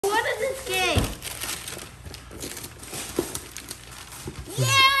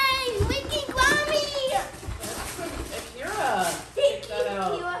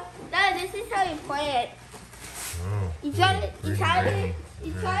how you play it. Oh, You try to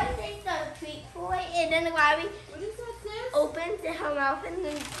take the treat toy and then the Larry opens her mouth and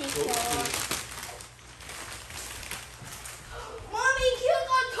then takes it off. Mommy, you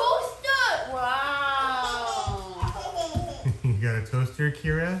got a toaster! You got a toaster,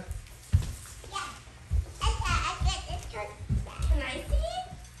 Akira? Can I see it?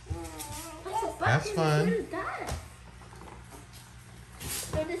 What's the button? That's fun. What is that?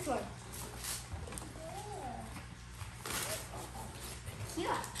 So this one.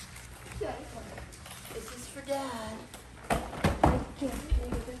 Here. Here, this one. This is for Dad.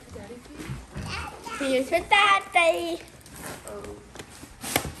 Here's for Daddy. Oh.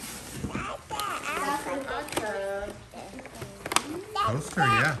 Toaster,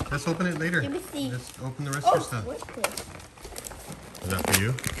 yeah. Let's open it later. Let me see. Let's open the rest of your stuff. What's this? Is that for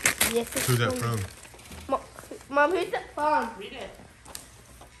you? Yes, it's Who's that for me. from? Mom, who's that from? Read it.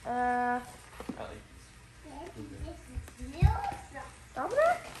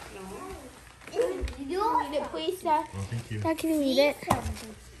 Dominic? You read it, please, Dad. Oh, thank you. Dad, can you read it?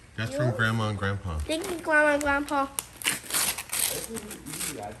 That's from Grandma and Grandpa. Thank you, Grandma and Grandpa.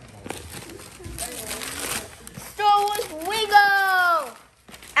 Star Wars Lego!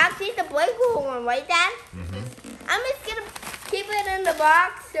 Actually, it's a Lego one, right, Dad? I'm just gonna keep it in the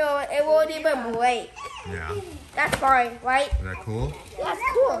box so it won't even break. Yeah. That's fine, right? Is that cool? That's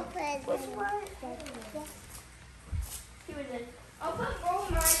cool. Which one? Here it is. I'll put all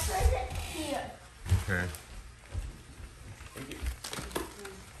my presents here. Okay.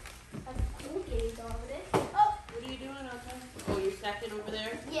 That's cool games over this. Oh, What are you doing, Elsa? Oh, you're stacking over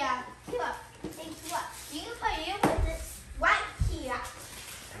there? yeah. Here. Thanks. Look. You can put your presents right here.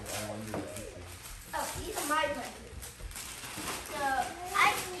 Oh, these are my presents. So,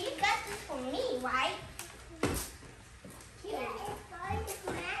 you got this for me, right? Here.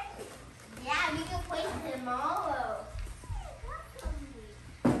 Yeah, we can play tomorrow.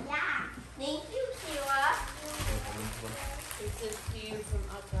 Yeah. Thank you, Kira. This is to you from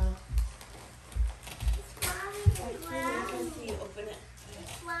Elsa. Let's see you open it.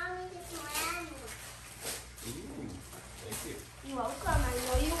 You're welcome. I know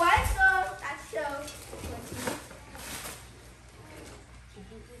you're welcome. That's so.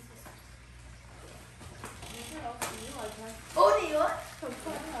 Oh, do you?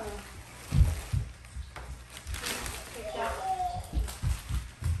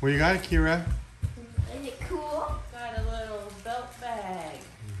 What you got, Akira? Is it cool? Got a little belt bag.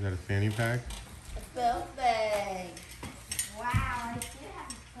 You got a fanny pack? A belt bag. Wow, I do have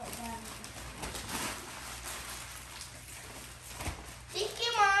a belt bag. Thank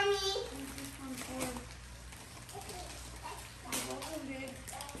you, Mommy.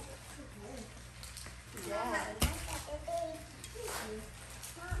 Dad.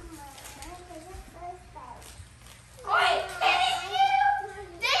 Wait, thank you.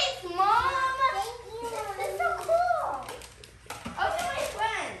 Thanks, Mom. This is so cool. I'll get my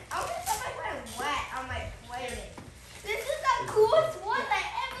friend. I'm gonna set my friend wet on my plate. This is the coolest watch I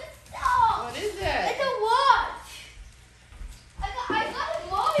ever saw. What is It's it? a watch. I got a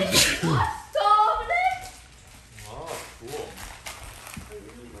watch. Watch Dominic. Oh, cool.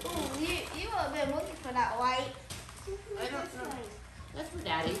 Oh, you have been looking for that, right? I don't know. That's for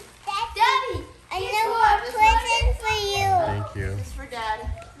Daddy. Daddy, I know a present for you. Thank you. This is for Dad.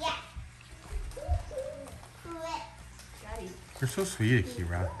 Yeah. Daddy. You're so sweet,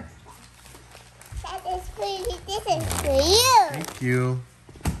 Akira. That is for you. This is for you. Thank you.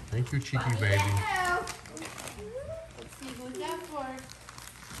 Thank you, cheeky baby. Let's see who's that for.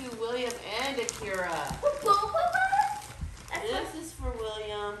 To William and Akira. This is for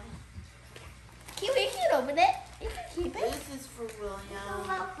William. Can we keep open it? You can keep it. This is for William.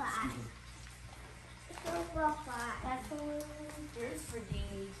 Here's for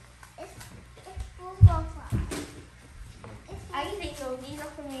Dee. I think so. These are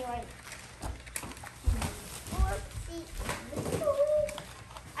for me, right?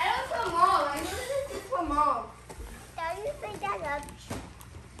 I know it's for Mom. I know this is for Mom. Don't you pick that up?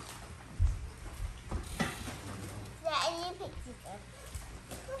 Yeah, and you pick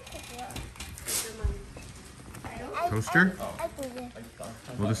it up. Toaster?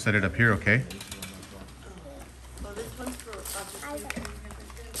 We'll just set it up here, okay? Well, this one's for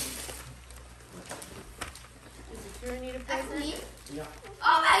Does Akira need a present? Yeah.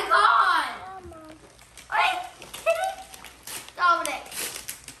 Oh my God! Wait, can I? Dominic.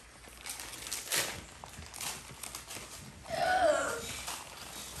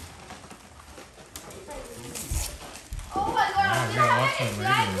 Oh my God! Wow, you got lots of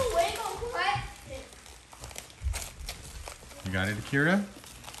Legos. You got it, Akira?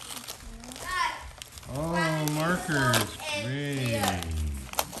 Oh, markers. Great.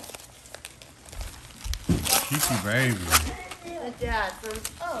 Cheeky baby. The dad from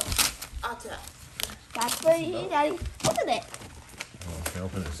Ata. That's for you, Daddy. Open it. Oh, okay,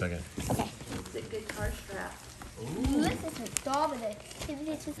 open it a second. Okay. It's a guitar strap. This is dominant. Can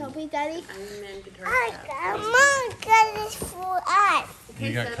you just help me, Daddy? Iron Man guitar strap. Mom got this for us.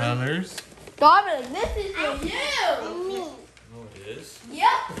 You got colors? Dominic, this is for you. Oh, it is? Yep.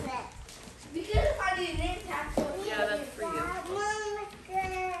 Because if I do this, Yeah, that's for you.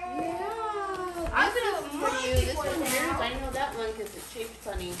 Yeah. I'm gonna for you. This one's yours. I know that one because it's shaped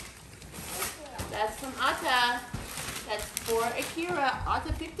funny. That's from Ata. That's for Akira.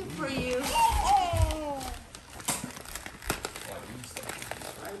 Ata picked it for you.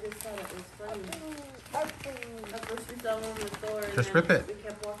 I just thought it was funny. At first we saw one with Thor. And Just then rip it. We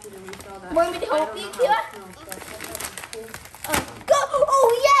kept walking and we saw that. Want me to help I don't you, know Akira? how it smells, but I thought that was cool. Go! Oh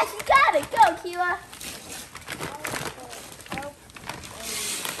yes, you got it. Go, Kira.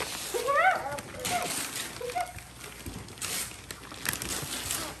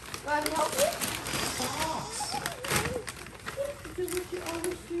 Want me to help you?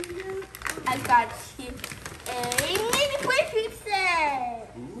 I got you a mini play pizza.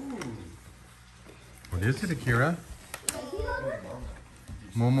 What is it, Akira?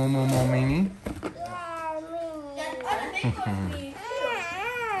 Mo mini?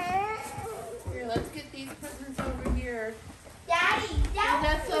 Here, let's get these presents over here. Daddy, Is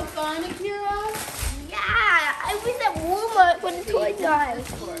that so fun, Akira? yeah, I was at Walmart when the toy died.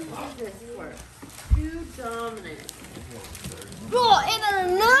 What is this for? To Dominic. Oh, and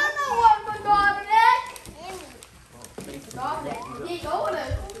another one for Dominic. Dominic, he's older.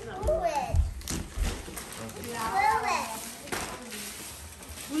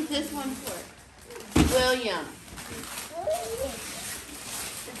 Who's this one for? William.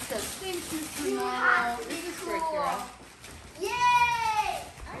 It says, thank you for tomorrow. This is for Akira. Yay!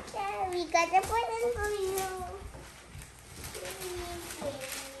 Okay, we got a present for you.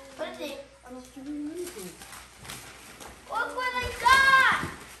 What is it? Look what I got!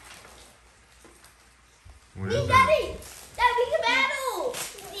 What Me, is it? Daddy! Daddy, we can battle!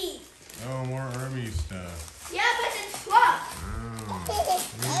 See? Oh, more army stuff. Yeah, but it's truck. Oh,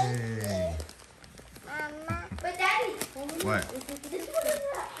 yay. But Daddy, What? this one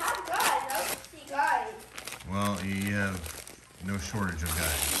doesn't have guys. I don't see guys. Well, you have no shortage of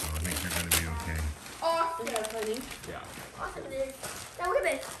guys, so I think you're going to be okay. Awesome. Is that funny? Yeah. Awesome it is. Now look at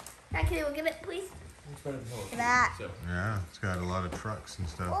this. Now can you look at it, please? It's better than Look at that. So. Yeah, it's got a lot of trucks and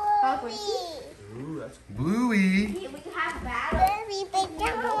stuff. Ooh, that's Bluey! Here, we can have battle.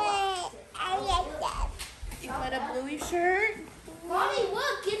 You got a bluey shirt? Mommy,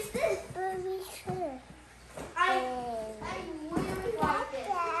 look, it's this. I really like it.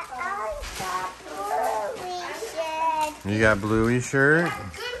 You got Bluey shirt? That's a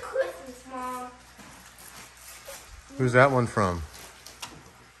good Christmas, Mom. Who's that one from?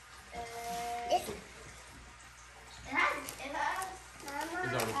 It has.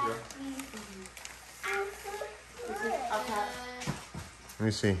 Is that what Let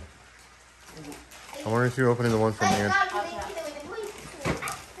me see. I wonder if you're opening the one from here.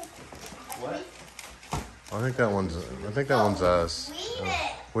 What? I think that one's us.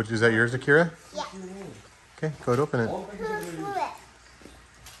 Which is that yours, Akira? Yeah. Okay, go ahead, open it. I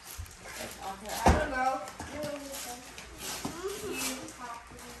don't know.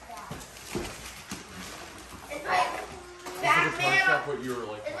 It's like Batman. What you were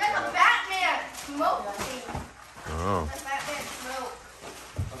like. It's like a Batman smoke thing. Oh. Like Batman smoke.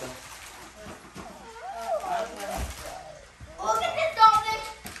 Look at this, Dominic.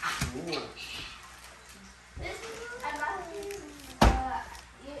 This is,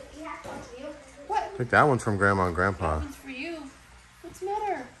 you have to do. What? I think that one's from Grandma and Grandpa. One's for you. What's the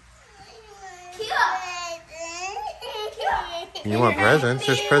matter? You want presents?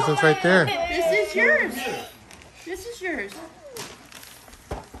 There's presents right there. This is yours. This is yours.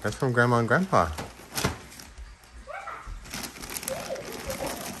 That's from Grandma and Grandpa.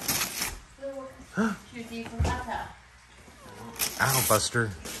 Shruti from Ata. Ow, Buster.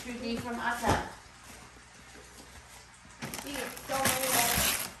 Shruti from Ata. You get so many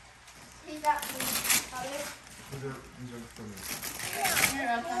letters. He's got others. These are from Here,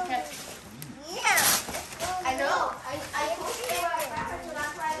 I'll come catch. I know. I told you they were like rappers, so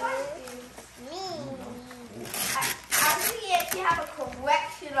that's why I wanted to. I'm thinking if you have a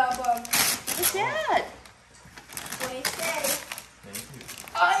collection of them. What's that? What do you say? Thank you.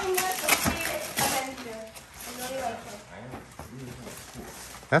 I'm not the favorite Avenger. I know you like him.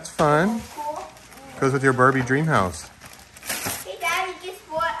 That's fun. Cool. Goes with your Barbie dream house. Hey, Daddy, guess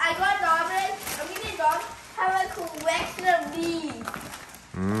what? I got Dominic. I'm gonna get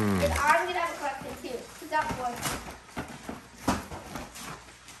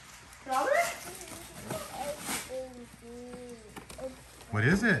What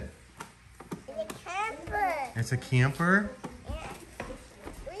is it? It's a camper. It's a camper? Yeah.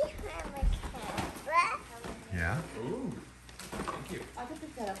 We have a camper. Yeah. Ooh. Thank you. I'll just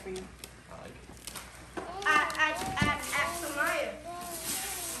pick that up for you. I like it. At Samaya.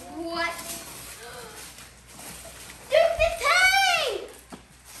 What? Dude, the tank!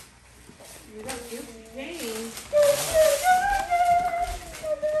 You got cute paint.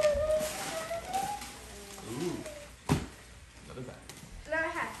 Ooh. Another bag. Now I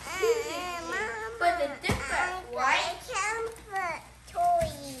have but the different, right? Camper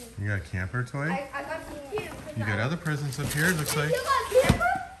toy. You got a camper toy? I got the two. You got other presents up here, it looks like. You got a camper?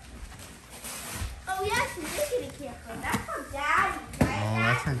 Oh yes, you did get a camper. That's from Daddy, right? Oh,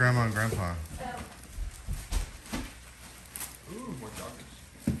 that's from Grandma and Grandpa. Ooh, more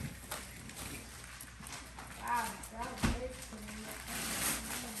joggers. Wow,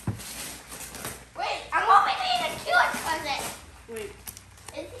 wait, I'm opening a cute present. Wait.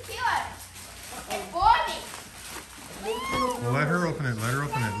 It's cute. It's for me. Well, let her open it. Let her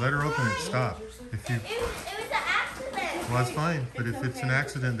open it. Let her open it. Stop. If you, It was an accident. well, that's fine. But if it's an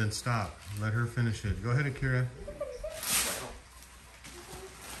accident, then stop. Let her finish it. Go ahead, Akira.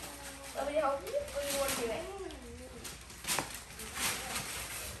 Want me to help you? Or you want to do it?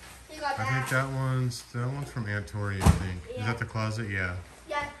 You got I think that. that one's from Aunt Tori, I think. Is that the closet? Yeah.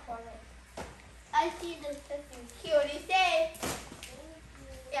 Yeah, for it. I see this is cute. You say,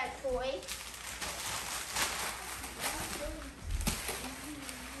 yeah, toy.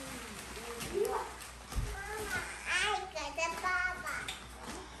 I got a baba.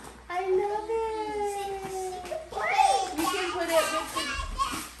 I love it. She can play. You can put it with the...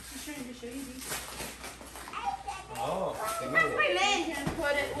 She's trying to show you these. Oh, That's cool. my name. You can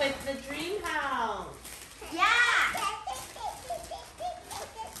put it with the dream house. Yeah.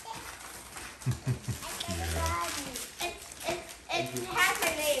 It has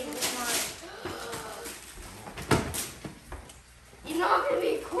my name. You know it's gonna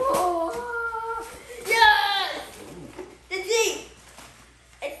be cool. Yes! The Jeep.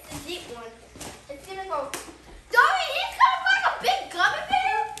 It's the Jeep one. It's gonna go. Dobby, it's gonna like a big gummy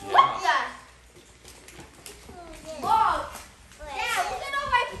bear? What the? Mom. Dad, look at all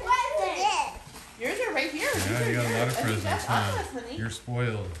my presents. Yours are right here. These Yeah, are you got a lot of yours. I think presents, that's huh? us, honey. You're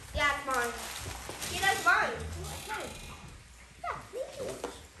spoiled. Yeah, it's mine. See, that's mine.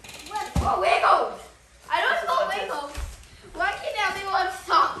 Oh, Wiggles! I don't know Wiggles. Why can't everyone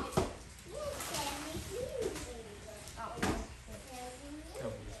stop it?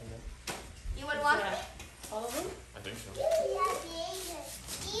 You would want it? All of them? I think so.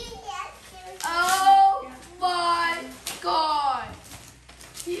 Oh my god!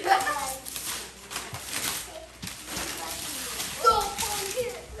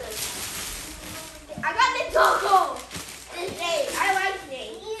 I got the taco! It's Nate. I like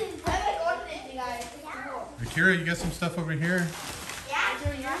Nate. I like all of this, you guys. Akira, you got some stuff over here? Yeah. These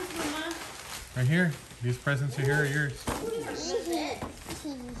are yours, Mama. Right here. These presents are here are yours. I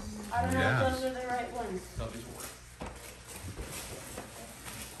don't know Yeah. if those are the right ones, No, these will work.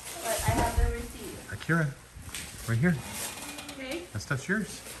 but I have the receipt. Akira, right here. Okay? That stuff's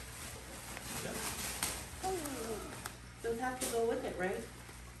yours. Those have to go with it, right?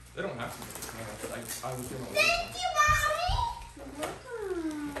 They don't have to. No, I was doing a Thank you, Mommy!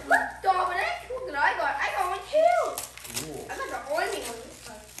 Welcome. Look, Dominic, look what I got. I got one too. Cool. I got the orange one this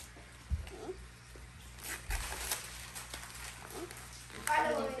time. I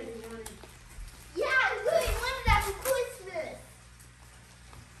don't want it. Yeah, I really wanted that for Christmas.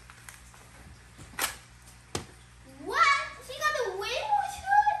 What? She got the rainbow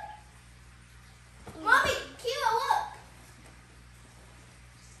shirt? Mommy, Kira, look.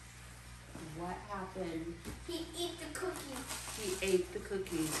 What happened? He eat the cookies. He ate the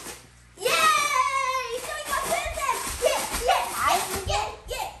cookies. Yay! He's doing my business.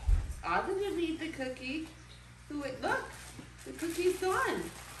 Yeah. Ozzy didn't eat the cookie. Who it? Look, the cookie's gone.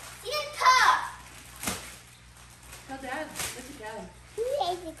 He's tough. Tell Dad. Look at Dad.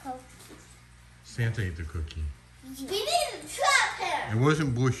 Santa ate the cookie. We need to trap him. It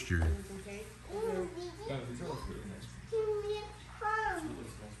wasn't Buster. Is it okay? No, these are all really nice. Really nice brownies.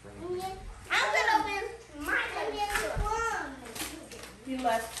 I'm gonna open my one. He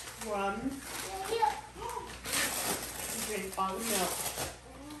left crumbs. He drank all the milk.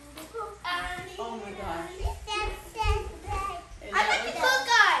 Oh my gosh. And I that like was the cook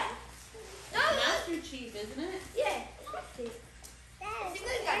guy. No, Master Chief, isn't it? yeah. He's a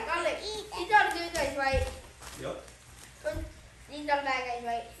good guy. Garlic. He's not a good guy, right? Yep. He's not a bad guy,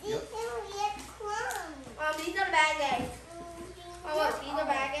 right? Yep. He's not a bad guy. Oh, look, he's a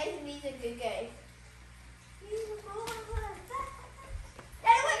bad guy and he's a good guy.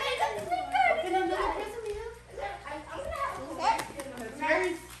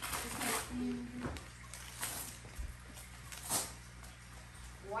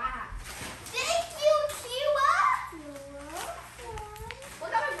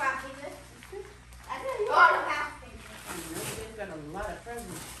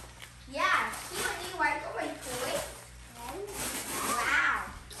 Yeah. Do you like all my toys? Wow.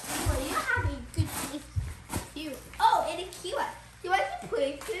 Well, you have a good taste too. Oh, and Akira. Do you like to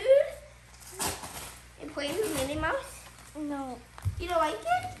play food? And play with Minnie Mouse? No. You don't like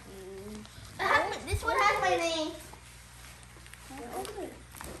it? This one has my name.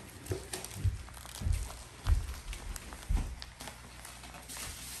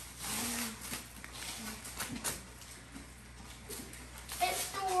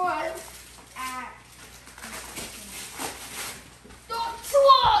 It's the one at the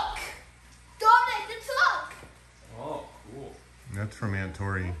truck. Dominic, the truck. Oh, cool. That's from Aunt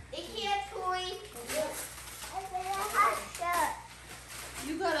Tori. It can't toy.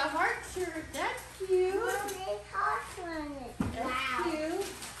 You got a heart shirt. That's cute. That's Wow. cute.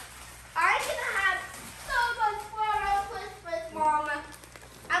 I'm gonna have so much fun on Christmas, Mama.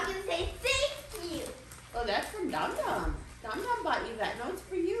 I'm gonna say thank you. Oh, that's from Dum Dum. Dum Dum bought you that. No, it's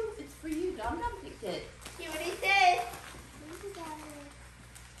for you. It's for you. Dum Dum picked it. See what he says.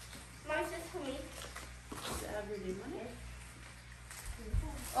 Mine's just for me. Saturday morning.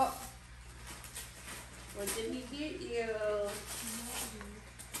 Oh. What did he get you?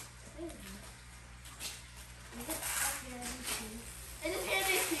 I just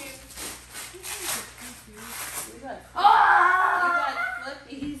handed it to you. You got, Oh! you got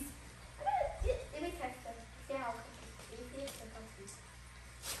flippies. Let me test them. See how easy it's comfy.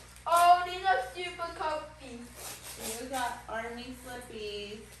 Oh, these are super comfy. You got army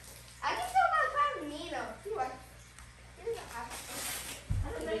flippies. I can still not find Nino. See what? It doesn't have.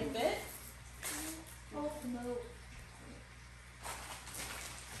 I don't Do know. they fit? Oh no.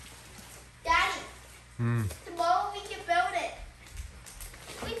 Daddy, Hmm. tomorrow we can build it.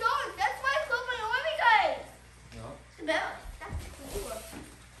 We don't. That's why I put my army guys. No. To build. That's cool.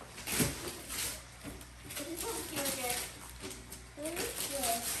 This is what we can get.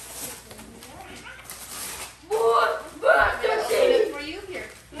 Open it for you here.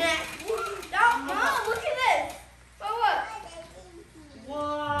 Mom, look at this. Oh, look.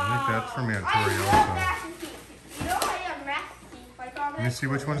 I think that's from Aunt I Tori love also. mac and cheese. You know I have mac and cheese. Like all Let me see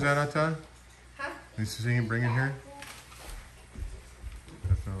which one's that, Atta? Huh? Let me see, you bring it here.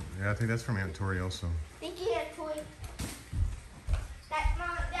 Yeah, I think that's from Aunt Tori also. Thank you, Aunt Toy. That,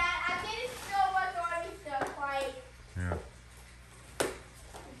 Mom, Dad, I'm getting so much army stuff. Like, Yeah.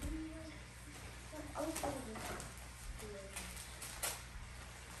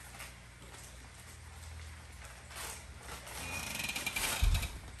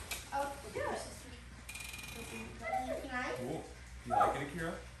 oh, good. This is nice. Cool. You like it,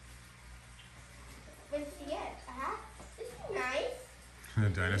 Akira? What did she get? This is nice. A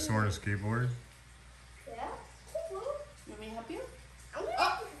dinosaur and a skateboard. Yeah. Cool. You want me to help you? I'm gonna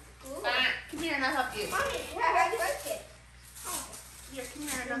Oh. cool. Come here and I'll help you. Mommy, I like it. Here, come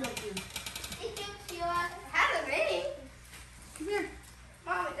here and I'll help you. Thank you, Sheila. It has a name. Come here.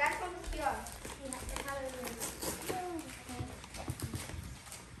 Mommy, that's from Sheila. It has a name.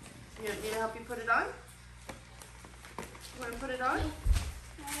 You want me to help you put it on? You want to put it on?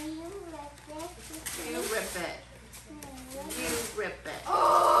 You rip it. You rip it.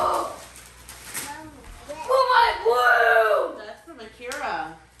 Oh! Oh my blue! That's from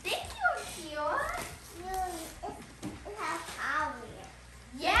Akira. Thank you, Sheila.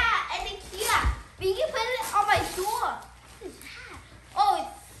 Yeah, and Akira. We can put it on my door. What is that? Oh,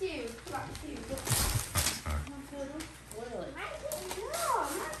 it's two. Come on, two. Oil it.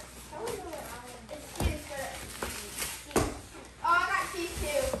 It's two. Oh, I got two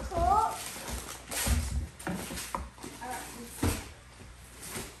too. Cool.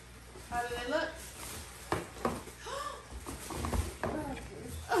 How do they look?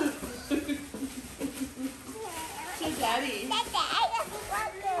 Hey, Daddy.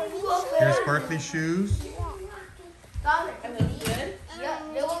 Here's sparkly shoes. Dominic, Are those good? yeah,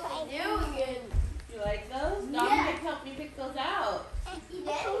 they look really good. You like those? Yeah. Dominic helped me pick those out. He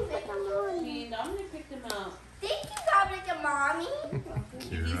did. Me and Dominic picked them out. Thank you, Dominic and Mommy.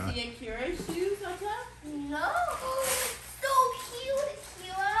 Did you see Akira's shoes, Ata? No. So cute,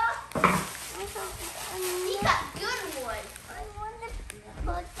 Akira. He got good ones.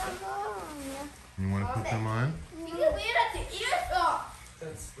 You want to put them on? You can wear it at the ears off.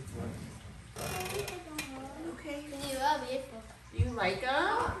 That's the one. Okay. You love it. You like them?